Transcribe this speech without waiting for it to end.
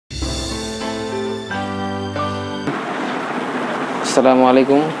আসসালামু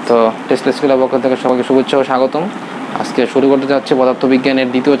আলাইকুম। তো টেস্ট স্কুলের পক্ষ থেকে সবাইকে শুভেচ্ছা ও স্বাগতম। আজকে শুরু করতে যাচ্ছে পদার্থবিজ্ঞানের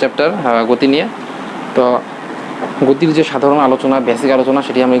দ্বিতীয় চ্যাপ্টার গতি নিয়ে। তো গতির যে সাধারণ আলোচনা, বেসিক আলোচনা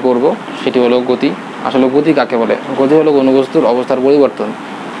সেটি আমি করব। সেটি হলো গতি। আসলে গতি কাকে বলে? গতি হলো কোনো বস্তুর অবস্থার পরিবর্তন।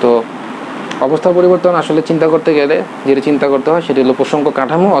 তো অবস্থার পরিবর্তন আসলে চিন্তা করতে গেলে যেটি চিন্তা করতে হয় সেটি হলো প্রসঙ্গ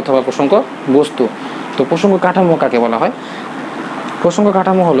কাঠামো অথবা প্রসঙ্গ বস্তু। তো প্রসঙ্গ কাঠামো কাকে বলা হয়? প্রসঙ্গ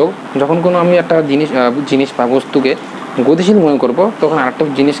কাঠামো হলো যখন কোনো আমি একটা জিনিস বা বস্তুকে গতিশীল মনে করব, তখন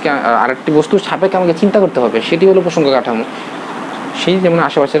আরেকটি বস্তুর সাপেক্ষে আমাকে চিন্তা করতে হবে, সেটি হলো প্রসঙ্গ কাঠামো। সেই যেমন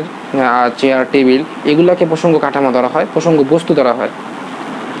আশেপাশের চেয়ার, টেবিল, এগুলোকে প্রসঙ্গ কাঠামো ধরা হয়, প্রসঙ্গ বস্তু ধরা হয়।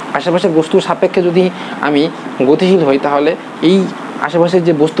 আশেপাশের বস্তুর সাপেক্ষে যদি আমি গতিশীল হই, তাহলে এই আশেপাশের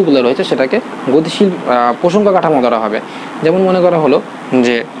যে বস্তুগুলো রয়েছে সেটাকে গতিশীল প্রসঙ্গ কাঠামো ধরা হবে। যেমন মনে করা হলো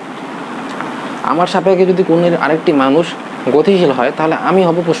যে আমার সাপেক্ষে যদি কোনো আরেকটি মানুষ গতিশীল হয়, তাহলে আমি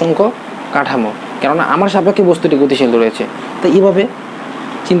হব প্রসঙ্গ কাঠামো, কেননা আমার সাপেক্ষে বস্তুটি গতিশীল রয়েছে। তো এইভাবে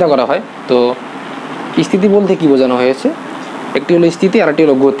চিন্তা করা হয়। তো স্থিতি বলতে কি বোঝানো হয়েছে? একটি হলো স্থিতি আর একটি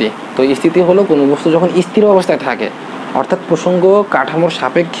হলো গতি। তো স্থিতি হলো কোনো বস্তু যখন স্থির অবস্থায় থাকে, অর্থাৎ প্রসঙ্গ কাঠামোর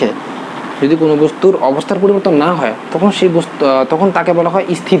সাপেক্ষে যদি কোনো বস্তুর অবস্থার পরিবর্তন না হয়, তখন তাকে বলা হয়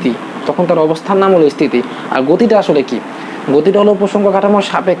স্থিতি। তখন তার অবস্থার নাম হলো স্থিতি। আর গতিটা আসলে কি? গতিটা হলো প্রসঙ্গ কাঠামোর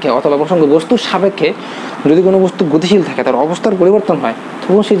সাপেক্ষে অথবা প্রসঙ্গ বস্তুর সাপেক্ষে যদি কোনো বস্তু গতিশীল থাকে, তার অবস্থার পরিবর্তন হয়,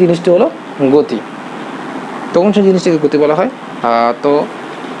 তখন সেই জিনিসটি হলো গতি। তখন সেই জিনিসটাকে গতি বলা হয়। তো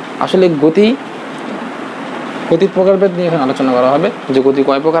আসলে গতির প্রকারভেদ নিয়ে এখানে আলোচনা করা হবে, যে গতি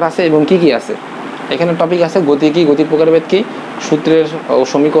কয় প্রকার আছে এবং কি কি আছে। এখানে টপিক আছে গতি কি, গতির প্রকারভেদ কি, সূত্রের ও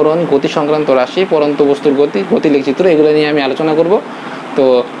সমীকরণ, গতি সংক্রান্ত রাশি, পরন্ত বস্তুর গতি, গতিলেখ চিত্র, এগুলো নিয়ে আমি আলোচনা করব। তো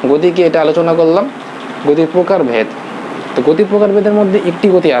গতি কি এটা আলোচনা করলাম। গতির প্রকারভেদ। তো গতির প্রকারভেদের মধ্যে একটি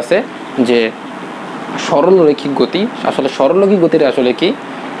গতি আছে যে সরলরৈখিক গতি। আসলে সরলরৈখিক গতির আসলে কি,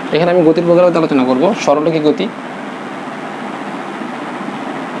 এখানে আমি গতির প্রকারভেদ আলোচনা করব। সরলরৈখিক গতি,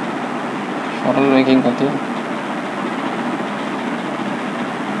 সরলরৈখিক গতি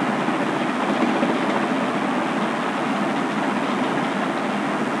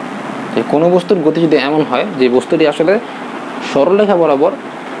যে কোনো বস্তুর গতি যদি এমন হয় যে বস্তুটি আসলে সরলরেখা বরাবর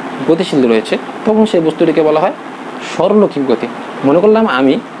গতিশীল রয়েছে, তখন সেই বস্তুটিকে বলা হয় সরলরৈখিক গতি। মনে করলাম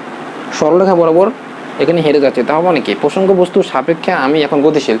আমি সরলরেখা বরাবর এখানে হেরে যাচ্ছে, তাহলে মানে কি, প্রসঙ্গ বস্তুর সাপেক্ষে আমি এখন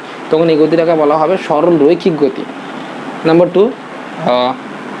গতিশীল, তখন এই গতিটাকে বলা হবে সরলরৈখিক গতি। নাম্বার 2,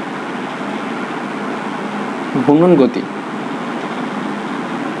 ঘূর্ণন গতি।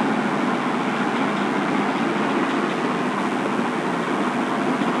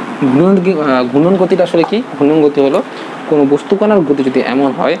 ঘূর্ণন গতিটা আসলে কি? ঘূর্ণন গতি হলো কোনো বস্তুকণার গতি যদি এমন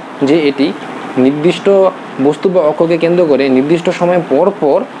হয় যে এটি নির্দিষ্ট বস্তু বা অক্ষকে কেন্দ্র করে নির্দিষ্ট সময় পর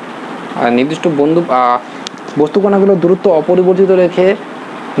পর নির্দিষ্ট বস্তুকণাগুলোর দূরত্ব অপরিবর্তিত রেখে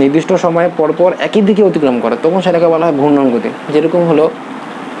নির্দিষ্ট সময়ে পরপর একই দিকে অতিক্রম করে, তখন সেটাকে বলা হয় ঘূর্ণন গতি। যেরকম হলো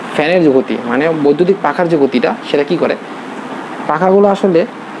ফ্যানের যে গতি, মানে বৈদ্যুতিক পাখার যে গতিটা, সেটা কি করে, পাখাগুলো আসলে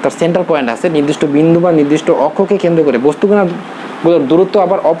তার সেন্টার পয়েন্ট আছে, নির্দিষ্ট বিন্দু বা নির্দিষ্ট অক্ষকে কেন্দ্র করে বস্তুকণাগুলোর দূরত্ব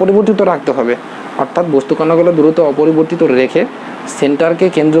আবার অপরিবর্তিত রাখতে হবে। অর্থাৎ বস্তুকণাগুলোর দূরত্ব অপরিবর্তিত রেখে সেন্টারকে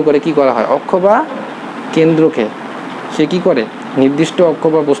কেন্দ্র করে কি করা হয়, অক্ষ বা কেন্দ্রকে সে কি করে, নির্দিষ্ট অক্ষ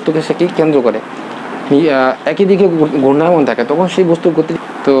বা বস্তুকে সে কি কেন্দ্র করে একই দিকে ঘূর্ণায়মান থাকে, তখন সেই বস্তুর গতি।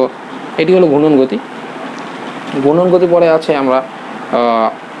 তো এটি হলো ঘূর্ণন গতি। ঘূর্ণন গতি পরে আছে আমরা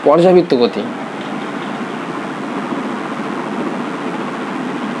পর্যাবৃত্ত গতি।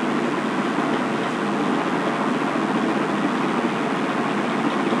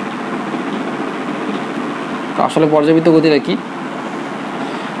 আসলে পর্যাবৃত্ত গতিটা কি?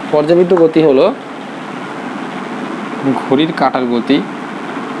 পর্যাবৃত্ত গতি হলো ঘড়ির কাঁটার গতি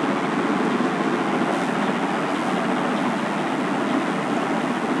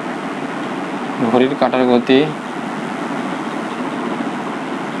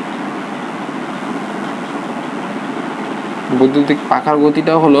বৈদ্যুতিক পাখার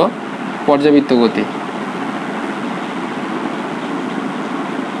গতিটাও হলো পর্যাবৃত্ত গতি।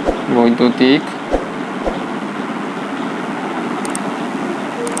 বৈদ্যুতিক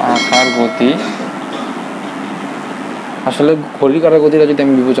পাখার গতি আসলে ঘড়ির কাঁটার গতিটা যদি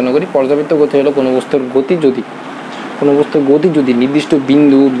আমি বিবেচনা করি, পর্যাবৃত্ত গতি হলো কোনো বস্তুর গতি যদি নির্দিষ্ট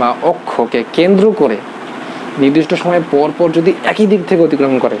বিন্দু বা অক্ষকে কেন্দ্র করে নির্দিষ্ট সময় পর পর যদি একই দিক থেকে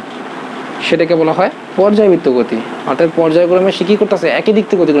অতিক্রম করে, সেটাকে বলা হয় পর্যাবৃত্ত গতি। অর্থাৎ পর্যায়ক্রমে সে কি করতেছে, একই দিক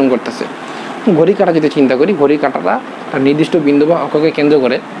থেকে অতিক্রম করতেছে। ঘড়ির কাঁটা যদি চিন্তা করি, ঘড়ির কাঁটাটা তার নির্দিষ্ট বিন্দু বা অক্ষকে কেন্দ্র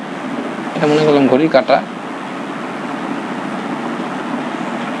করে, এটা মনে করলাম ঘড়ির কাঁটা।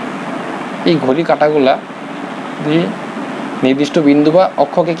 এই ঘড়ির কাঁটাগুলা নির্দিষ্ট বিন্দু বা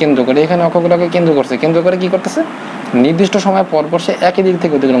অক্ষকে কেন্দ্র করে, এখানে অক্ষগুলোকে কেন্দ্র করে কি করতেছে, নির্দিষ্ট সময় পর পর সে একই দিক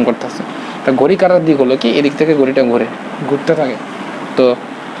থেকে অতিক্রম করতেছে। তা ঘড়ি কাটার দিক হলো কি, এদিক থেকে ঘড়িটা ঘুরতে থাকে। তো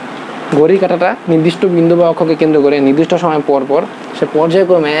ঘড়ির কাঁটাটা নির্দিষ্ট বিন্দু বা অক্ষকে কেন্দ্র করে নির্দিষ্ট সময় পর পর সে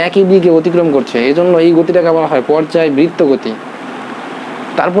পর্যায়ক্রমে একই দিকে অতিক্রম করছে, এই জন্য এই গতিটাকে বলা হয় পর্যায়বৃত্ত গতি।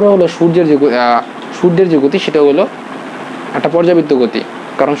 তারপরে হলো সূর্যের যে গতি সেটা হলো একটা পর্যায়বৃত্ত গতি,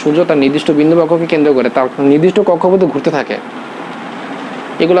 কারণ সূর্য তার নির্দিষ্ট বিন্দু বা অক্ষকে কেন্দ্র করে তার নির্দিষ্ট কক্ষপথে ঘুরতে থাকে,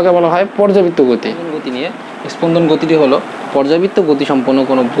 এগুলোকে বলা হয় পর্যায়বৃত্ত গতি। গতি নিয়ে স্পন্দন গতিটি হলো পর্যায়বৃত্ত গতি সম্পন্ন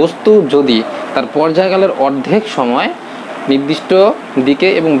কোনো বস্তু যদি তার পর্যায়কালের অর্ধেক সময় নির্দিষ্ট দিকে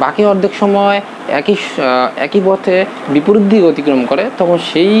এবং বাকি অর্ধেক সময় একই পথে বিপরীত দিক অতিক্রম করে, তখন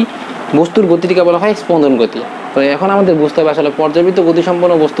সেই বস্তুর গতিটিকে বলা হয় স্পন্দন গতি। তো এখন আমাদের বুঝতে হবে আসলে পর্যায়বৃত্ত গতি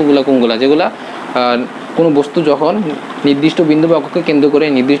সম্পন্ন বস্তুগুলো কোনগুলো, যেগুলা কোনো বস্তু যখন নির্দিষ্ট বিন্দু বা অক্ষকে কেন্দ্র করে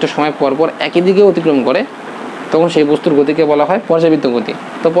নির্দিষ্ট সময় পর পর একই দিকে অতিক্রম করে, তখন সেই বস্তুর গতিকে বলা হয় পর্যায়বৃত্ত গতি।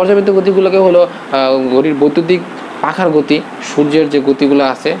 তো পর্যায়বৃত্ত গতিগুলোকে হলো ঘড়ির বৈদ্যুতিক পাখার গতি, সূর্যের যে গতিগুলো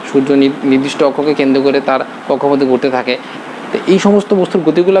আছে, সূর্য নির্দিষ্ট অক্ষকে কেন্দ্র করে তার কক্ষপথে ঘুরতে থাকে, তো এই সমস্ত বস্তুর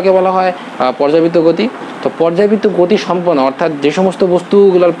গতিগুলোকে বলা হয় পর্যায়বৃত্ত গতি। তো পর্যায়বৃত্ত গতি সম্পন্ন অর্থাৎ যে সমস্ত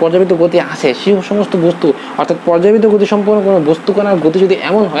বস্তুগুলোর পর্যায়বৃত্ত গতি আছে সেই সমস্ত বস্তু অর্থাৎ পর্যায়বৃত্ত গতি সম্পন্ন কোনো বস্তুকণার গতি যদি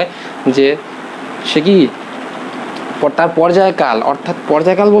এমন হয় যে সে কি তার পর্যায়কাল, অর্থাৎ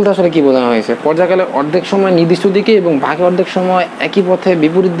পর্যায়কাল বলতে আসলে কি বোঝানো হয়েছে, পর্যায়কালের অর্ধেক সময় নির্দিষ্ট দিকে এবং বাকি অর্ধেক সময় একই পথে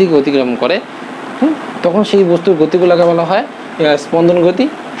বিপরীত দিকে অতিক্রম করে, তখন সেই বস্তুর গতিগুলোকে বলা হয় স্পন্দন গতি,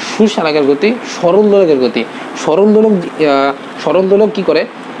 সুষালাকের গতি, সরল দোলকের গতি। সরল দোলক কি করে,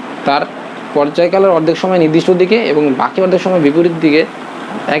 তার পর্যায়কালের অর্ধেক সময় নির্দিষ্ট দিকে এবং বাকি অর্ধেক সময় বিপরীত দিকে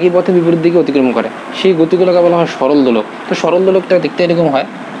একই পথে বিপরীত দিকে অতিক্রম করে, সেই গতিগুলোকে বলা হয় সরল দোলক। তো সরল দোলকটা দেখতে এরকম হয়।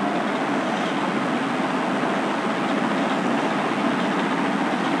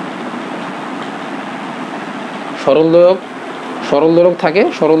 সরল দোলক থাকে,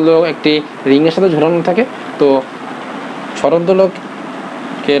 সরল দোলক একটি রিংয়ের সাথে ঝোলানো থাকে। তো সরল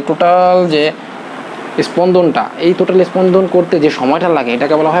দোলককে টোটাল যে স্পন্দনটা, এই টোটাল স্পন্দন করতে যে সময়টা লাগে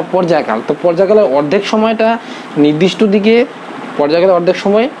এটাকে বলা হয় পর্যায়কাল। তো পর্যায়কালের অর্ধেক সময়টা নির্দিষ্ট দিকে, পর্যায়কালের অর্ধেক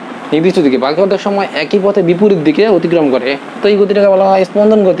সময় নির্দিষ্ট দিকে, বাকি অর্ধেক সময় একই পথে বিপরীত দিকে অতিক্রম করে, তো এই গতিটাকে বলা হয়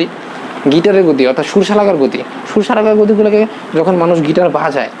স্পন্দন গতি। গিটারের গতি অর্থাৎ সুরশালাকার গতি, সুরশালাকার গতিগুলোকে যখন মানুষ গিটার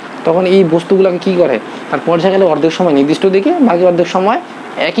বাজায় তখন এই বস্তুগুলোকে কি করে, তার পর্যায়কালে অর্ধেক সময় নির্দিষ্ট দিকে, বাকি অর্ধেক সময়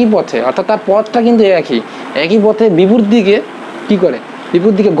একই পথে, অর্থাৎ তার পথটা কিন্তু একই পথে বিপরীত দিকে কি করে,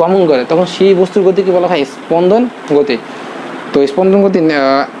 বিপরীত দিকে গমন করে, তখন সেই বস্তুর গতিকে বলা হয় স্পন্দন গতি। তো স্পন্দন গতি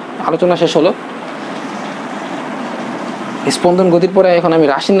আলোচনা শেষ হলো। স্পন্দন গতির পরে এখন আমি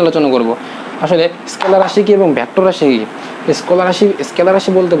রাশি নিয়ে আলোচনা করব। আসলে স্কেলার রাশি কি এবং ভেক্টর রাশি কি? স্কেলার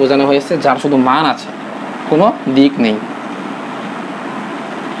রাশি বলতে বোঝানো হয়েছে যার শুধু মান আছে, কোনো দিক নেই।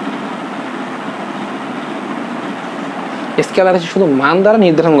 স্কেলার রাশি শুধু মান দ্বারা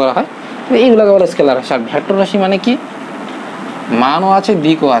নির্ধারণ করা হয়, এইগুলোকে বলে স্কেলার রাশি। আর ভেক্টর রাশি মানে কি, মানও আছে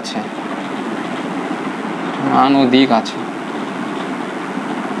দিকও আছে, মান ও দিক আছে।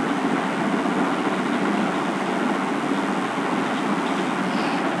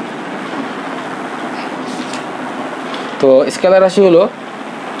 তো স্কেলার রাশি হলো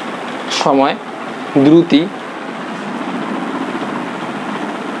সময়, দ্রুতি,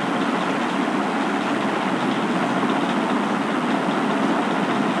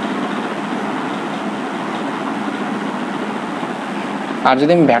 আর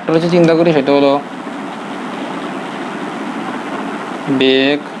যদি আমি ভেক্টর রাশি চিন্তা করি সেটা হলো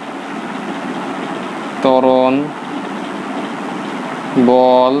বেগ, ত্বরণ,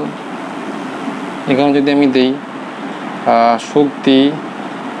 বল, এখানে যদি আমি দেই শক্তি,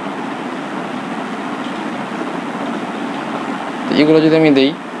 এগুলো যদি আমি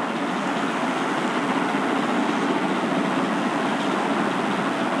দেই,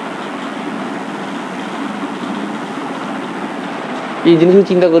 এই জিনিসগুলো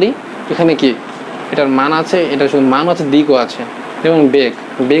চিন্তা করি, এখানে কি এটার মান আছে, এটা শুধু মান আছে দিকও আছে। যেমন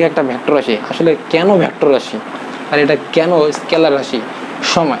বেগ একটা ভেক্টর রাশি। আসলে কেন ভেক্টর রাশি আর এটা কেন স্কেলার রাশি?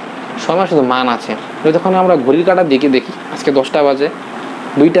 সময় শুধু মান আছে। যখন আমরা ঘড়ির কাঁটার দিকে দেখি আজকে 10টা বাজে,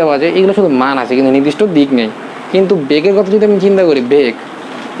 2টা বাজে, এগুলো শুধু মান আছে কিন্তু নির্দিষ্ট দিক নেই। কিন্তু বেগের কথা যদি আমি চিন্তা করি,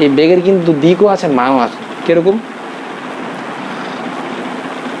 এই বেগের কিন্তু দিকও আছে, মানও আছে। কিরকম?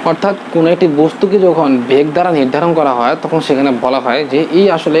 অর্থাৎ কোনো একটি বস্তুকে যখন বেগ দ্বারা নির্ধারণ করা হয় তখন সেখানে বলা হয় যে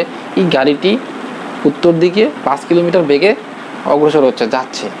এই গাড়িটি উত্তর দিকে 5 কিলোমিটার বেগে অগ্রসর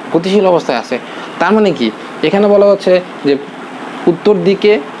যাচ্ছে, গতিশীল অবস্থায় আছে। তার মানে কি, এখানে বলা হচ্ছে যে উত্তর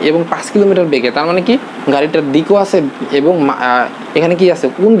দিকে এবং 5 কিলোমিটার বেগে, তার মানে কি গাড়িটার দিকও আছে এবং এখানে কি আছে,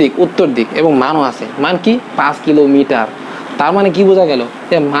 কোন দিক, উত্তর দিক, এবং মানও আছে। মান কি, 5 কিলোমিটার। তার মানে কি বোঝা গেল,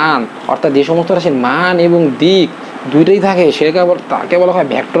 যে মান অর্থাৎ যে সমস্ত রাশির মান এবং দিক দুইটাই থাকে তাকে বলা হয়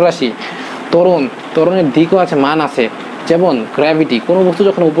ভেক্টর রাশি। ত্বরণের দিকও আছে, মান আছে। যেমন গ্র্যাভিটি, কোনো বস্তু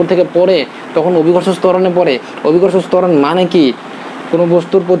যখন উপর থেকে পড়ে তখন অভিকর্ষ ত্বরণে পড়ে, অভিকর্ষ ত্বরণ মানে কি, কোনো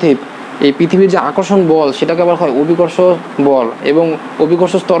বস্তুর প্রতি এই পৃথিবীর যে আকর্ষণ বল সেটাকে বলা হয় অভিকর্ষ বল, এবং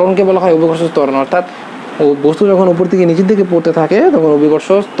অভিকর্ষ ত্বরণকে বলা হয় অভিকর্ষ ত্বরণ। অর্থাৎ বস্তু যখন উপর থেকে নিচের দিকে পড়তে থাকে তখন অভিকর্ষ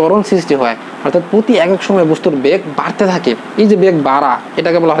ত্বরণ সৃষ্টি হয়, অর্থাৎ প্রতি একক সময় বস্তুর বেগ বাড়তে থাকে। এই যে বেগ বাড়া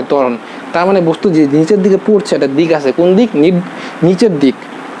এটাকে বলা হয় ত্বরণ। তার মানে বস্তু যে নিচের দিকে পড়ছে একটা দিক আছে, কোন দিক? নিচের দিক,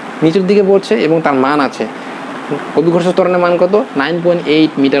 নিচের দিকে পড়ছে এবং তার মান আছে। অভিকর্ষ ত্বরণের মান কত?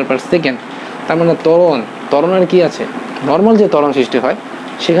 9.8 মিটার পার সেকেন্ড। তার মানে ত্বরণের কি আছে? নর্মাল যে ত্বরণ সৃষ্টি হয়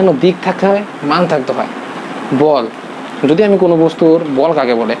সেখানেও দিক থাকতে হয়, মান থাকতে হয়। বল, যদি আমি কোনো বস্তুর বল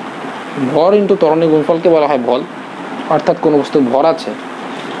কাকে বলে? ভর ইন্টু ত্বরণের গুণফলকে বলা হয় বল। অর্থাৎ কোনো বস্তুর ভর আছে,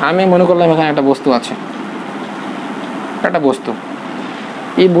 আমি মনে করলাম এখানে একটা বস্তু আছে, একটা বস্তু,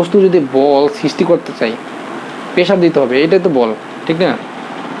 এই বস্তু যদি বল সৃষ্টি করতে চাই প্রেসার দিতে হবে, এটাই তো বল, ঠিক না?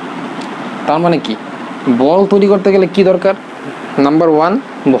 তার মানে কি, বল তৈরি করতে গেলে কি দরকার? নাম্বার 1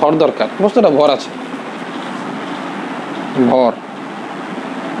 ভর দরকার। বস্তুটা ভর আছে, ভর,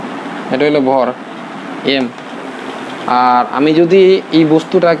 এটা হলো ভর এম। আর আমি যদি এই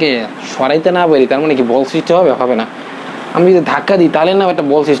বস্তুটাকে সরাইতে না পারি তার মানে কি বল সৃষ্টি হবে? হবে না। আমি যদি ধাক্কা দিই তাহলে না একটা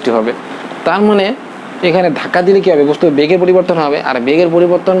বল সৃষ্টি হবে। তার মানে এখানে ধাক্কা দিলে কি হবে? বস্তুর বেগের পরিবর্তন হবে, আর বেগের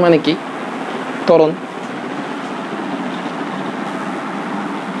পরিবর্তন মানে কি? ত্বরণ।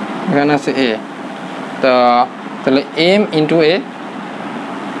 এখানে আছে এ, তা তাহলে এম ইন্টু এ,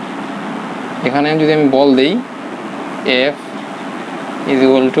 এখানে যদি আমি বল দিই F is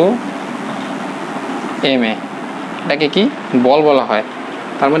equal to M A, এটাকে কি বল বলা হয়।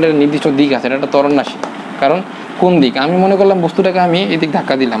 তার মানে একটা নির্দিষ্ট দিক আছে, এটা একটা ত্বরণ রাশি। কারণ কোন দিক? আমি মনে করলাম বস্তুটাকে আমি এই দিক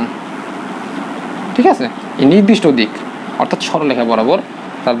ধাক্কা দিলাম, ঠিক আছে, এই নির্দিষ্ট দিক অর্থাৎ সরলরেখা বরাবর,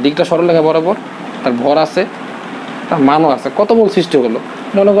 তার দিকটা সরলরেখা বরাবর, তার ভর আছে, তার মানও আছে। কত বল সৃষ্টি হলো?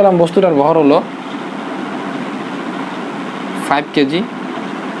 মনে করলাম বস্তুটার ভর হলো 5 কেজি,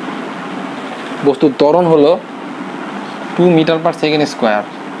 বস্তুর ত্বরণ হলো 2 metre per second square.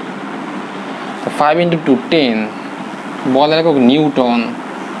 5 into 2 10, বলের একক নিউটন,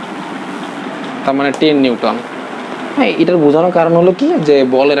 তার মানে 10 নিউটন। হ্যাঁ, এটার বোঝানোর কারণ হলো কি, যে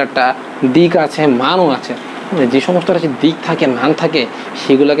বলের একটা দিক আছে, মানও আছে। যে সমস্ত রাশির দিক থাকে, মান থাকে,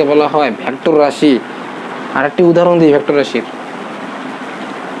 সেগুলোকে বলা হয় ভেক্টর রাশি। আর একটি উদাহরণ দিই ভেক্টর রাশির।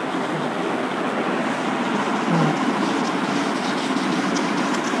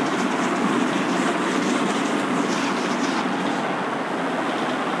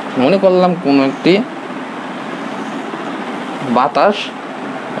 মনে করলাম কোন একটি বাতাস,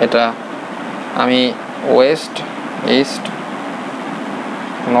 এটা আমি ওয়েস্ট, ইস্ট,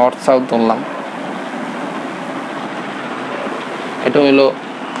 নর্থ, সাউথ ধরলাম। এটা হলো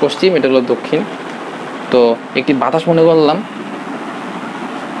পশ্চিম, এটা হলো দক্ষিণ। তো একটি বাতাস মনে করলাম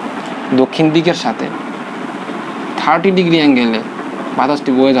দক্ষিণ দিকের সাথে 30 ডিগ্রি অ্যাঙ্গেলে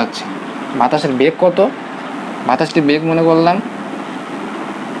বাতাসটি বয়ে যাচ্ছে। বাতাসের বেগ কত? বাতাসটির বেগ মনে করলাম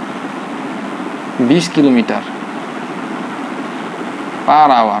 20 কিলোমিটার পার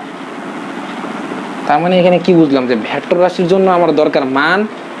আওয়ার। তার মানে এখানে কি বুঝলাম, যে ভেক্টর রাশির জন্য আমার দরকার মান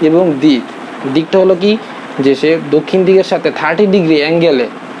এবং দিক। দিকটা হলো কি, যে সে দক্ষিণ দিকের সাথে 30 ডিগ্রি অ্যাঙ্গেলে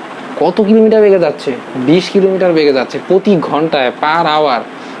কত কিলোমিটার বেগে যাচ্ছে? 20 কিলোমিটার বেগে যাচ্ছে প্রতি ঘন্টায়, পার আওয়ার,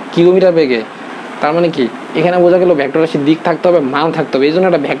 কিলোমিটার বেগে। তার মানে কি, এখানে বোঝা গেল ভেক্টর রাশির দিক থাকতে হবে, মান থাকতে হবে। এই জন্য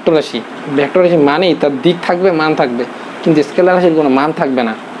একটা ভেক্টর রাশি, ভেক্টর রাশি মানেই তার দিক থাকবে, মান থাকবে, কিন্তু স্কেলার রাশির কোনো মান থাকবে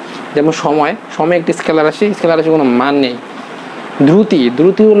না। যেমন সময়, সময় একটি স্কেলার রাশি, স্কেলার রাশির কোনো মান নেই।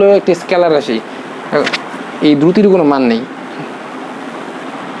 দ্রুতি হলো একটি স্কেলার রাশি, এই দ্রুতির কোনো মান নেই।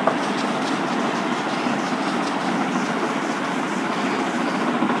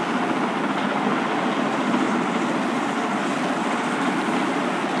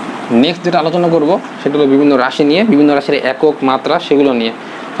 নেক্সট যেটা আলোচনা করব সেটা হলো বিভিন্ন রাশি নিয়ে, বিভিন্ন রাশির একক, মাত্রা, সেগুলো নিয়ে।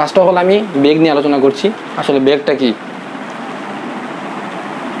 ফার্স্ট অফ অল আমি বেগ নিয়ে আলোচনা করছি। আসলে বেগটা কি?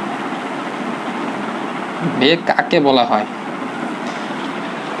 বেগ কাকে বলা হয়?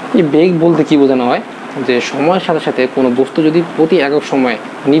 এই বেগ বলতে কি বোঝানো হয়, যে সময়ের সাথে সাথে কোনো বস্তু যদি প্রতি একক সময়ে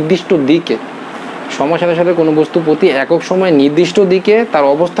নির্দিষ্ট দিকে, সময়ের সাথে সাথে কোনো বস্তু প্রতি একক সময়ে নির্দিষ্ট দিকে তার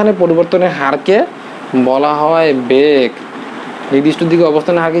অবস্থানের পরিবর্তনের হারকে বলা হয় বেগ। নির্দিষ্ট দিকে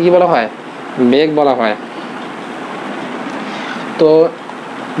অবস্থানের হারকে কি বলা হয়? বেগ বলা হয়। তো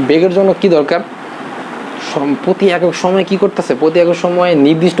বেগের জন্য কি দরকার? প্রতি একক সময় কি করতেছে? প্রতি একক সময়ে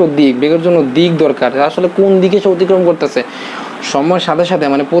নির্দিষ্ট দিক, বেগের জন্য দিক দরকার। আসলে কোন দিকে সে অতিক্রম করতেছে? সময়ের সাথে সাথে,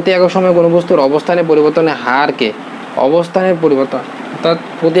 মানে প্রতি একক সময় কোনো বস্তুর অবস্থানের পরিবর্তনের হারকে, অবস্থানের পরিবর্তন, অর্থাৎ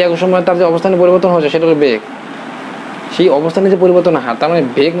প্রতি একক সময় তার যে অবস্থানের পরিবর্তন হচ্ছে সেটা হলো বেগ। সেই অবস্থানের যে পরিবর্তনের হার, তার মানে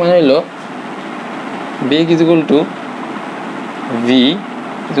বেগ মানে হলো বেগ is equal to V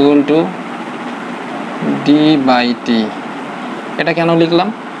is equal to D by T. এটা কেন লিখলাম?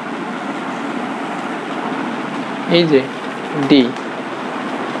 এই যে ডি,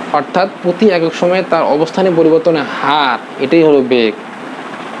 অর্থাৎ প্রতি একক সময়ে তার অবস্থানে পরিবর্তনের হার, এটাই হলো বেগ।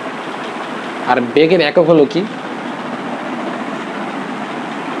 আর বেগের একক হলো কি?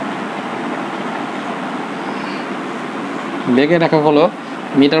 বেগের একক হলো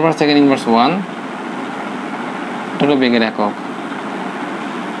মিটার পার সেকেন্ড ইনভার্স 1, এটা হলো বেগের একক।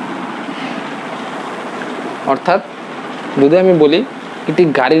 অর্থাৎ যদি আমি বলি একটি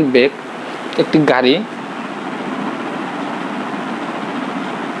গাড়ির বেগ, একটি গাড়ি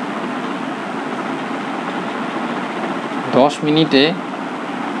দশ মিনিটে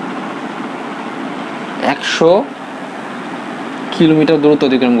 100 কিলোমিটার দূরত্ব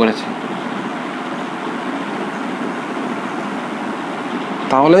অতিক্রম করেছে,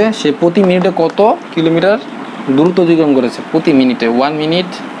 তাহলে সে প্রতি মিনিটে কত কিলোমিটার দূরত্ব অতিক্রম করেছে? প্রতি মিনিটে 1 মিনিট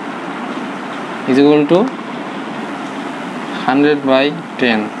ইজ ইকুয়াল টু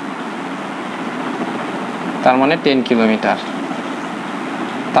 100/10, তার মানে 10 কিলোমিটার।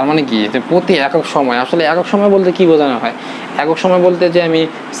 তার মানে কি যে প্রতি একক সময়, আসলে একক সময় বলতে কি বোঝানো হয়? একক সময় বলতে যে আমি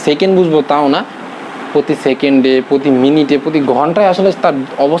সেকেন্ড বুঝবো তাও না, প্রতি সেকেন্ডে, প্রতি মিনিটে, প্রতি ঘন্টায় আসলে তার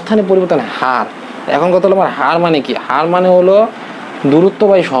অবস্থানে পরিবর্তনের হার। এখন কথা হলো আমার হার মানে কি? হার মানে হলো দূরত্ব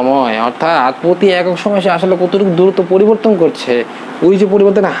বাই সময়, অর্থাৎ প্রতি একক সময় সে আসলে কতটুকু দূরত্ব পরিবর্তন করছে, ওই যে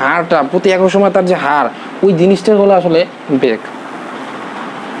পরিবর্তনের হারটা, প্রতি একক সময় তার যে হার, ওই জিনিসটা হলো আসলে বেগ।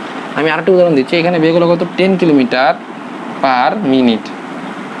 আমি আরেকটা উদাহরণ দিচ্ছি, এখানে বেগ হলো কত? 10 কিলোমিটার পার মিনিট।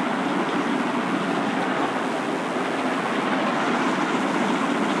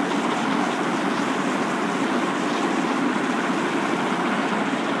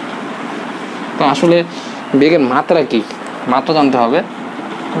 তো আসলে বেগের মাত্রা কি? মাত্রা জানতে হবে,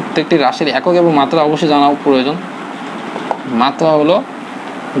 প্রত্যেকটি রাশির একক এবং মাত্রা অবশ্যই জানা প্রয়োজন। মাত্রা হলো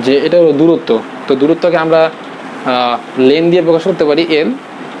যে এটা হলো দূরত্ব, তো দূরত্বকে আমরা লেন দিয়ে প্রকাশ করতে পারি, এল।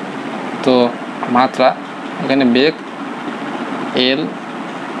 তো মাত্রা, এখানে বেগ এল,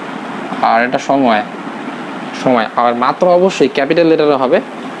 আর এটা সময়, আর মাত্রা অবশ্যই ক্যাপিটাল লেটারে হবে।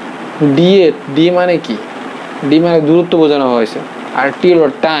 ডি মানে কি? ডি মানে দূরত্ব বোঝানো হয়েছে, আর টি হলো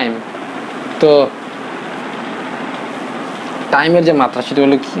টাইম। তো টাইমের যে মাত্রা সেটা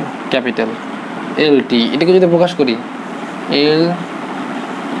হলো কি? ক্যাপিটাল এল টি। এটাকে যদি প্রকাশ করি এল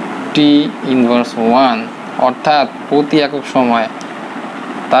টি ইনভার্স 1, অর্থাৎ প্রতি একক সময়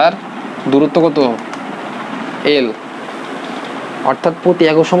তার দূরত্ব কত? এল, অর্থাৎ প্রতি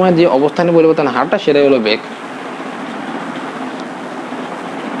একক সময় যে অবস্থানে পরিবর্তন হারটা, সেটাই হলো বেগ।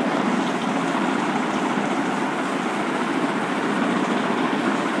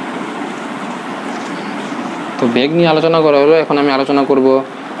 তো বেগ নিয়ে আলোচনা করা হলো, এখন আমি আলোচনা করব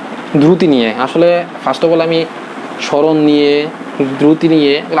দ্রুতি নিয়ে। আসলে ফার্স্ট অফ অল আমি স্মরণ নিয়ে, দ্রুতি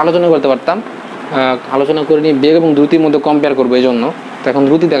নিয়ে আলোচনা করতে পারতাম, আলোচনা করে নিয়ে বেগ এবং দ্রুতির মধ্যে কম্পেয়ার করবো, এই জন্য। তো এখন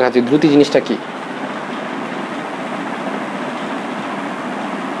দ্রুতি দেখাচ্ছি, দ্রুতি জিনিসটা কি।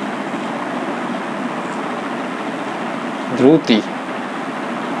 দ্রুতি,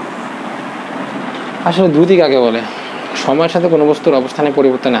 আসলে দ্রুতি কাকে বলে? সময়ের সাথে কোনো বস্তুর অবস্থানে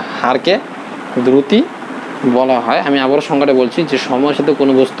পরিবর্তনের হারকে দ্রুতি বলা হয়। আমি আবারও সংজ্ঞাটা বলছি, যে সময়ের সাথে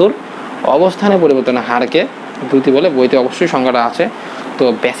কোনো বস্তুর অবস্থানে পরিবর্তনের হারকে দ্রুতি বলে। বইতে অবশ্যই সংজ্ঞাটা আছে। তো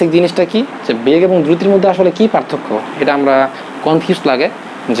বেসিক জিনিসটা কি, যে বেগ এবং দ্রুতির মধ্যে আসলে কি পার্থক্য, এটা আমরা কনফিউজ লাগে।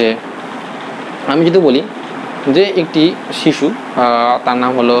 যে আমি যদি বলি যে একটি শিশু, তার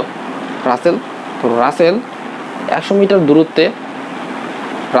নাম হলো রাসেল। তো রাসেল 100 মিটার দূরত্বে,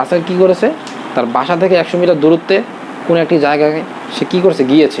 রাসেল কি করেছে? তার বাসা থেকে 100 মিটার দূরত্বে কোনো একটি জায়গায় সে কি করেছে?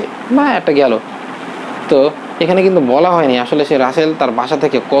 গিয়েছে, বা একটা গেল। তো এখানে কিন্তু বলা হয়নি আসলে সে রাসেল তার বাসা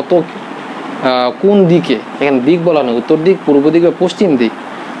থেকে কত, কোন দিকে, এখানে দিক বলা নেই, উত্তর দিক, পূর্ব দিক বা পশ্চিম দিক।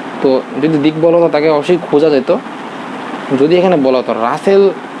 তো যদি দিক বলা হতো তাকে অবশ্যই খোঁজা যেত। যদি এখানে বলা হতো রাসেল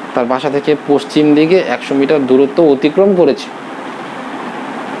তার বাসা থেকে পশ্চিম দিকে 100 মিটার দূরত্ব অতিক্রম করেছে,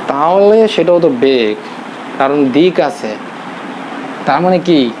 তাহলে সেটা হতো বেগ, কারণ দিক আছে। তার মানে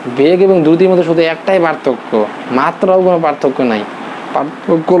কি, বেগ এবং দ্রুতির মধ্যে শুধু একটাই পার্থক্য, মাত্রাও কোনো পার্থক্য নাই,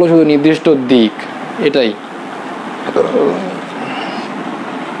 পার্থক্য হলো শুধু নির্দিষ্ট দিক, এটাই।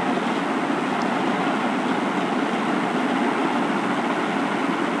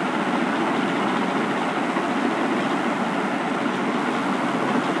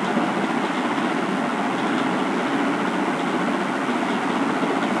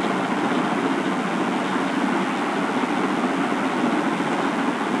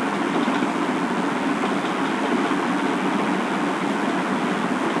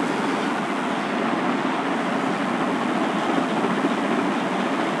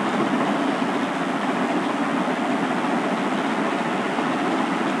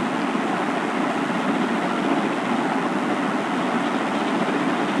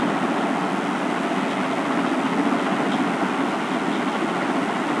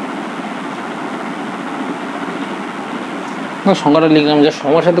 সংজ্ঞাটা লিখলাম যে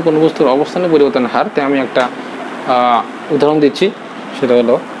সময়ের সাথে কোনো বস্তুর অবস্থানের পরিবর্তনের হার। তাই আমি একটা উদাহরণ দিচ্ছি, সেটা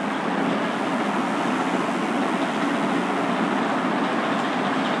হলো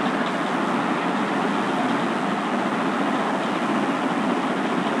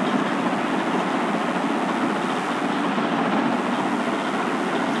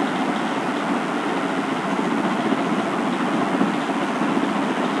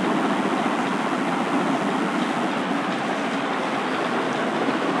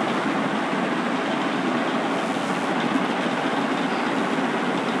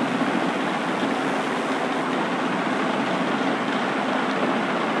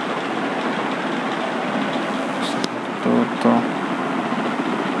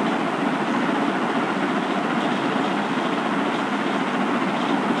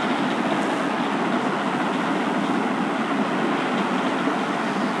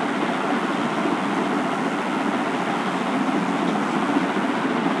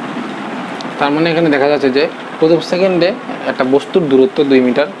তার মানে এখানে দেখা যাচ্ছে যে প্রথম সেকেন্ডে একটা বস্তুর দূরত্ব 2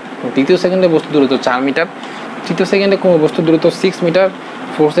 মিটার, দ্বিতীয় সেকেন্ডে বস্তুর দূরত্ব 4 মিটার, তৃতীয় সেকেন্ডে কোনো বস্তুর দূরত্ব 6 মিটার,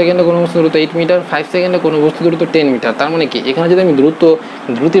 4 সেকেন্ডে কোনো বস্তুর দূরত্ব 8 মিটার, 5 সেকেন্ডে কোনো বস্তুর দূরত্ব 10 মিটার। তার মানে কি এখানে যদি আমি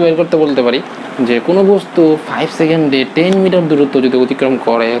দ্রুতি বের করতে বলতে পারি যে কোনো বস্তু 5 সেকেন্ডে 10 মিটার দূরত্ব যদি অতিক্রম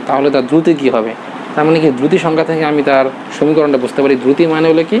করে তাহলে তার দ্রুতি কী হবে। তার মানে কি দ্রুতি সংখ্যা থেকে আমি তার সমীকরণটা বুঝতে পারি। দ্রুতি মানে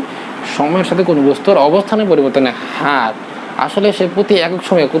হলো কি সময়ের সাথে কোনো বস্তুর অবস্থানের পরিবর্তনের হার। আসলে সে প্রতি একক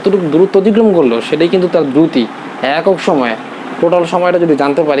সময়ে কতটুকু দূরত্ব অতিক্রম করলো সেটাই কিন্তু তার দ্রুতি। একক সময়ে টোটাল সময়টা যদি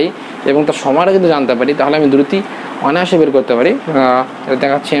জানতে পারি এবং তার সময়টা যদি জানতে পারি তাহলে আমি দ্রুতি অনায়াসে বের করতে পারি। এটা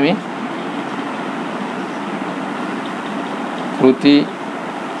দেখাচ্ছি আমি। দ্রুতি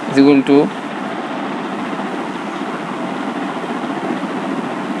ইজ ইকুয়াল টু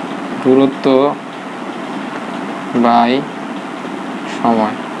দূরত্ব বাই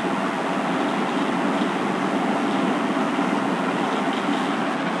সময়।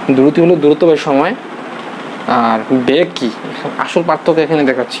 দ্রুতি হলো দূরত্ব বাই সময়, আর বেগ কি আসল পার্থক্য এখানে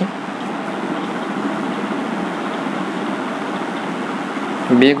দেখাচ্ছি।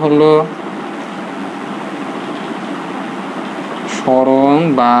 বেগ হলো সরণ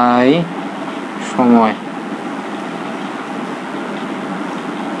বাই সময়।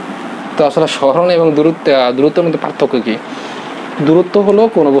 তো আসলে সরণ এবং দূরত্বের মধ্যে পার্থক্য কি? দূরত্ব হলো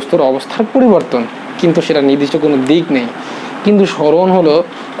কোনো বস্তুর অবস্থার পরিবর্তন, কিন্তু সেটা নির্দিষ্ট কোনো দিক নেই। কিন্তু সরণ হলো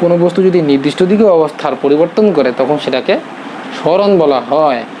কোনো বস্তু যদি নির্দিষ্ট দিকে অবস্থার পরিবর্তন করে তখন সেটাকে সরণ বলা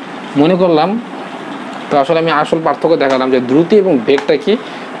হয়। মনে করলাম তো আসলে আমি আসল পার্থক্য দেখালাম যে দ্রুতি এবং বেগটা কি।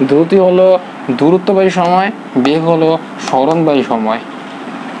 দ্রুতি হলো দূরত্ব বাই সময়, বেগ হলো সরণ বাই সময়।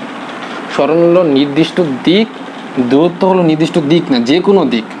 সরণ হলো নির্দিষ্ট দিক, দূরত্ব হলো নির্দিষ্ট দিক না, যে কোনো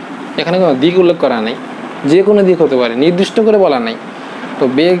দিক। এখানে কোনো দিক উল্লেখ করা নেই, যে কোনো দিক হতে পারে, নির্দিষ্ট করে বলা নাই। তো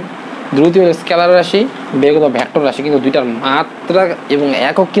বেগ দ্রুতি হলো স্কেলার রাশি, বেগ হলো ভেক্টর রাশি, কিন্তু দুইটার মাত্রা এবং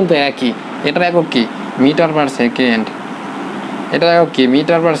একক কিন্তু একই। এটার একক কি মিটার পার সেকেন্ড, এটার একক কি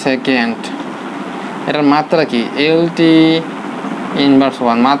মিটার পার সেকেন্ড। এটার মাত্রা কি LT ইনভার্স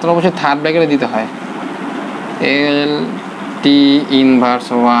 1। মাত্রা অবশ্যই থার্ড ব্র্যাকেটে দিতে হয়, LT ইনভার্স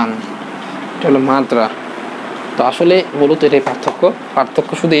 1। এটা হলো মাত্রা। তো আসলে মূলত এটাই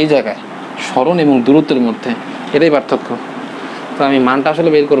পার্থক্য শুধু এই জায়গায়, সরণ এবং দূরত্বের মধ্যে, এটাই পার্থক্য। তো আমি মানটা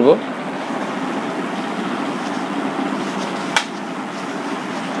আসলে বের করব।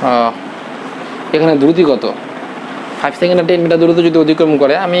 এখানে দ্রুতি কত, 5 সেকেন্ডে 10 মিটার দূরত্ব যদি অতিক্রম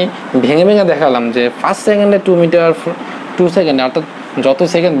করে, আমি ভেঙে দেখালাম যে 1 সেকেন্ডে 2 মিটার, 2 সেকেন্ডে, অর্থাৎ যত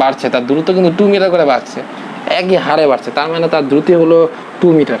সেকেন্ড বাড়ছে তার দূরত্ব কিন্তু 2 মিটার করে বাড়ছে, একই হারে বাড়ছে। তার মানে তার দ্রুতি হলো 2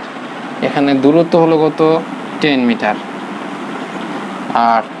 মিটার। এখানে দূরত্ব হলো কত 10 মিটার,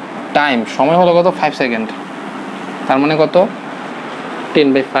 আর সময় হলো কত 5 সেকেন্ড। তার মানে কত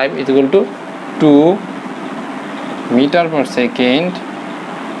 10/5 is equal to 2 metre per second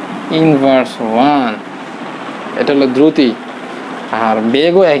inverse 1। এটা হলো দ্রুতি। আর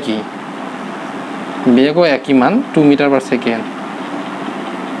বেগও একই মান 2 মিটার পার সেকেন্ড।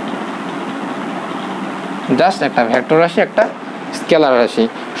 জাস্ট একটা ভেক্টর রাশি, একটা স্কেলার রাশি।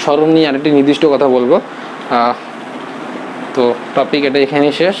 সরণ নিয়ে আরেকটি নির্দিষ্ট কথা বলবো। তো টপিক এটা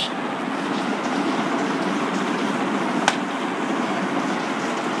এখানেই শেষ।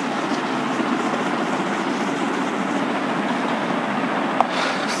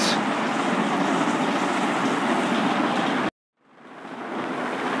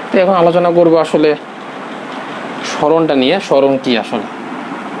 তো এখন আলোচনা করবো আসলে সরণটা নিয়ে। সরণ কি আসলে?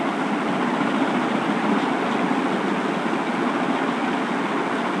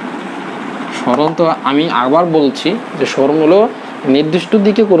 সরণ তো আমি আবার বলছি যে সরণ হলো নির্দিষ্ট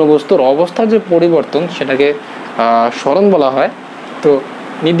দিকে কোনো বস্তুর অবস্থার যে পরিবর্তন সেটাকে সরণ বলা হয়। তো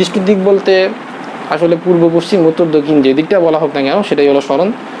নির্দিষ্ট দিক বলতে আসলে পূর্ব পশ্চিম উত্তর দক্ষিণ যে দিকটা বলা হোক না কেন সেটাই হলো সরণ।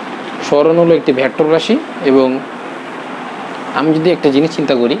 সরণ হলো একটি ভেক্টর রাশি। এবং আমি যদি একটা জিনিস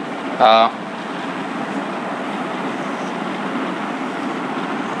চিন্তা করি,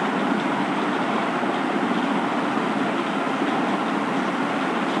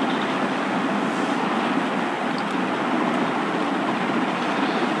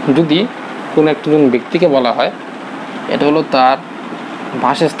 যদি কোনো একজন ব্যক্তিকে বলা হয় এটা হলো তার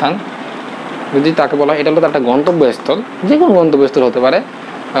বাসস্থান, যদি তাকে বলা হয় এটা হলো তার একটা গন্তব্যস্থল, যে কোনো গন্তব্যস্থল হতে পারে,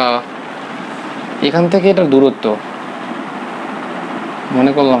 এখান থেকে এটার দূরত্ব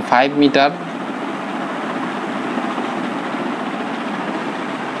মনে করলাম 5 মিটার,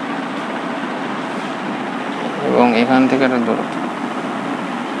 এবং এখান থেকে এটার দূরত্ব,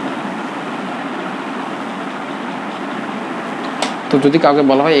 তো যদি কাউকে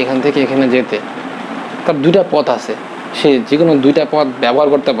বলা হয় এখান থেকে এখানে যেতে, তার দুইটা পথ আছে, সে যে কোনো দুইটা পথ ব্যবহার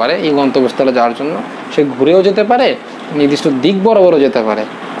করতে পারে এই গন্তব্যস্থলে যাওয়ার জন্য। সে ঘুরেও যেতে পারে, নির্দিষ্ট দিক বরাবরও যেতে পারে।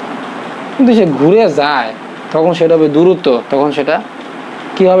 কিন্তু সে ঘুরে যায় তখন সেটা হবে দূরত্ব, তখন সেটা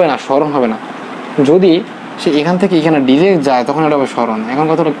কি হবে না, স্মরণ হবে না। যদি সে এখান থেকে এখানে ডিরেক্ট যায় তখন এটা হবে স্মরণ। এখন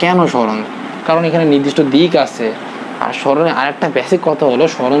কথা হলো কেন স্মরণ? কারণ এখানে নির্দিষ্ট দিক আছে। আর স্মরণের আরেকটা বেসিক কথা হলো,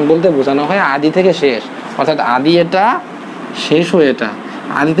 স্মরণ বলতে বোঝানো হয় আদি থেকে শেষ, অর্থাৎ আদি এটা, শেষ হয়ে এটা।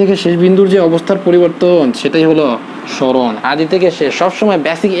 আদি থেকে শেষ বিন্দুর যে অবস্থার পরিবর্তন সেটাই হলো স্মরণ। আদি থেকে শেষ সবসময়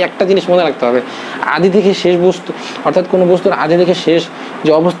বেসিক একটা জিনিস মনে রাখতে হবে, আদি থেকে শেষ বস্তু, অর্থাৎ কোনো বস্তুর আদি থেকে শেষ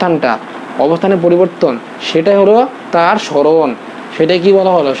যে অবস্থানটা, অবস্থানের পরিবর্তন, সেটাই হলো তার স্মরণ। সেটাই কি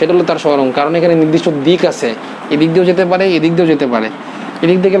বলা হলো, সেটা হলো তার স্মরণ। কারণ এখানে নির্দিষ্ট দিক আছে, এদিক দিয়েও যেতে পারে, এদিক দিয়েও যেতে পারে।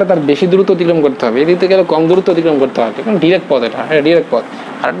 এদিক দিয়ে গেলে তার বেশি দূরত্ব অতিক্রম করতে হবে, এদিক দিয়ে গেলে কম দূরত্ব অতিক্রম করতে হবে, কারণ ডিরেক্ট পথ, এটা ডিরেক্ট পথ।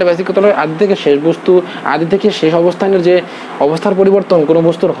 আর একটা বেসিক কথা হলো আদি থেকে শেষ বস্তু, আদি থেকে শেষ অবস্থানের যে অবস্থার পরিবর্তন কোনো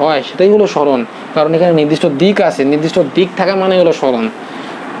বস্তুর হয় সেটাই হলো স্মরণ। কারণ এখানে নির্দিষ্ট দিক আছে, নির্দিষ্ট দিক থাকা মানে হলো স্মরণ।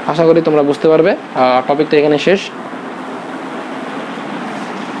 আশা করি তোমরা বুঝতে পারবে। টপিকটা এখানে শেষ।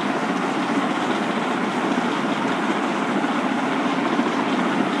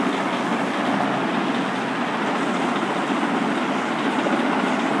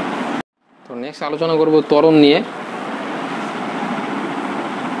 তো নেক্সট আলোচনা করব ত্বরণ নিয়ে।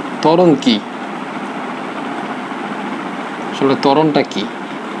 ত্বরণ কি, আসলে ত্বরণটা কি?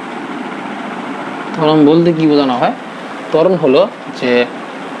 ত্বরণ বলতে কি বোঝানো হয়? ত্বরণ হলো যে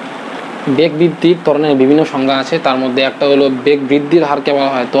বেগ বৃদ্ধির, ত্বরণের বিভিন্ন সংজ্ঞা আছে, তার মধ্যে একটা হলো বেগ বৃদ্ধির হারকে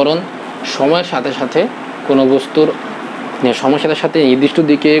বলা হয় ত্বরণ। সময়ের সাথে সাথে কোনো বস্তুর, সময়ের সাথে সাথে নির্দিষ্ট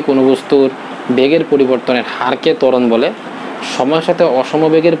দিকে কোনো বস্তুর বেগের পরিবর্তনের হারকে ত্বরণ বলে। সময়ের সাথে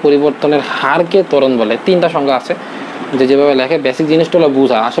অসমবেগের পরিবর্তনের হারকে ত্বরণ বলে। তিনটা সংজ্ঞা আছে, যে যেভাবে লেখে বেসিক জিনিসটা হলো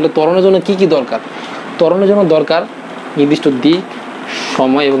বোঝা। আসলে ত্বরণের জন্য কি কি দরকার? ত্বরণের জন্য দরকার নির্দিষ্ট দিক,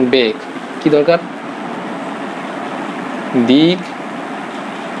 সময় এবং বেগ। কি দরকার? দিক,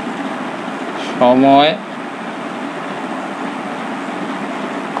 সময়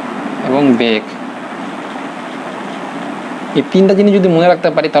এবং বেগ। এই তিনটা জিনিস যদি মনে রাখতে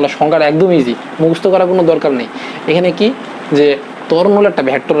পারি তাহলে সংজ্ঞাটা একদম ইজি, মুখস্থ করার কোনো দরকার নেই। এখানে কি, যে ত্বরণ হলো একটা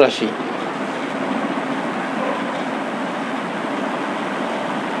ভেক্টর রাশি।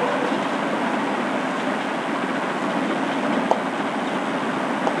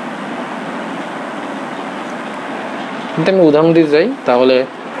 আমি উদাহরণ দিতে চাই তাহলে,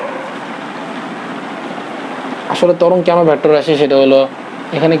 আসলে ত্বরণ কেন ভেক্টর রাশি সেটা হলো,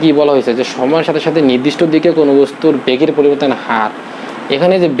 এখানে কি বলা হয়েছে যে সময়ের সাথে সাথে নির্দিষ্ট দিকে কোনো বস্তুর বেগের পরিবর্তনের হার।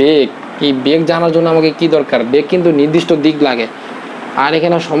 এখানে যে বেগ, এই বেগ জানার জন্য আমাকে কি দরকার? বেগ কিন্তু নির্দিষ্ট দিক লাগে। আর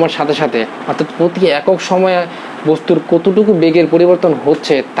এখানে সময়ের সাথে সাথে, অর্থাৎ প্রতি একক সময়ে বস্তুর কতটুকু বেগের পরিবর্তন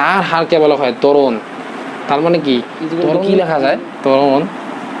হচ্ছে তার হারকে বলা হয় ত্বরণ। তার মানে কি, ত্বরণ কি লেখা যায়? ত্বরণ,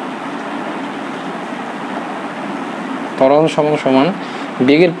 ত্বরণ সমান সমান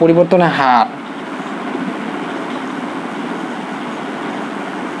বেগের পরিবর্তনের হার,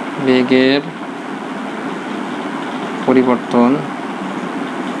 বেগের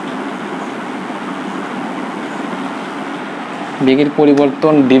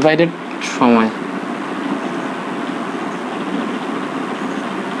পরিবর্তন ডিভাইডেড সময়।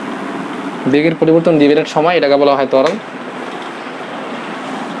 বেগের পরিবর্তন ডিভাইডেড সময়, এটাকে বলা হয় ত্বরণ।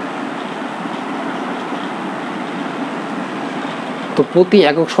 তো প্রতি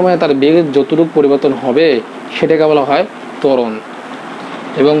একক সময়ে তার বেগের যতটুকু পরিবর্তন হবে সেটাকে বলা হয় ত্বরণ।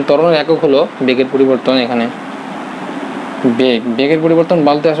 এবং ত্বরণের একক হলো বেগের পরিবর্তন। এখানে বেগের পরিবর্তন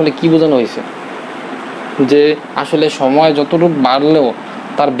বলতে আসলে কি বোঝানো হয়েছে, যে আসলে সময় যতটুকু বাড়লেও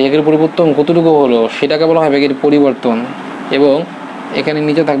তার বেগের পরিবর্তন কতটুকু হলো সেটাকে বলা হয় বেগের পরিবর্তন। এবং এখানে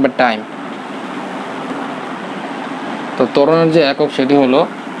নিচে থাকবে টাইম। তো ত্বরণের যে একক সেটি হলো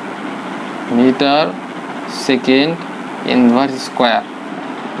মিটার সেকেন্ড ইনভার্স স্কোয়ার।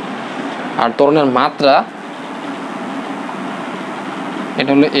 আর ত্বরণের মাত্রা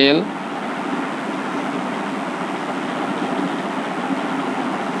এটা হলো এল,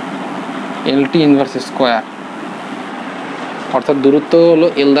 এলটি ইনভার্স স্কোয়ার, অর্থাৎ দূরত্ব হলো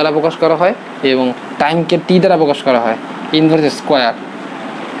এল দ্বারা প্রকাশ করা হয় এবং টাইমকে টি দ্বারা প্রকাশ করা হয়, ইনভার্স স্কোয়ার।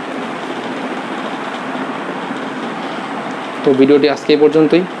 তো ভিডিওটি আজকে এই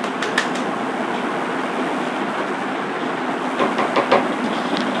পর্যন্তই।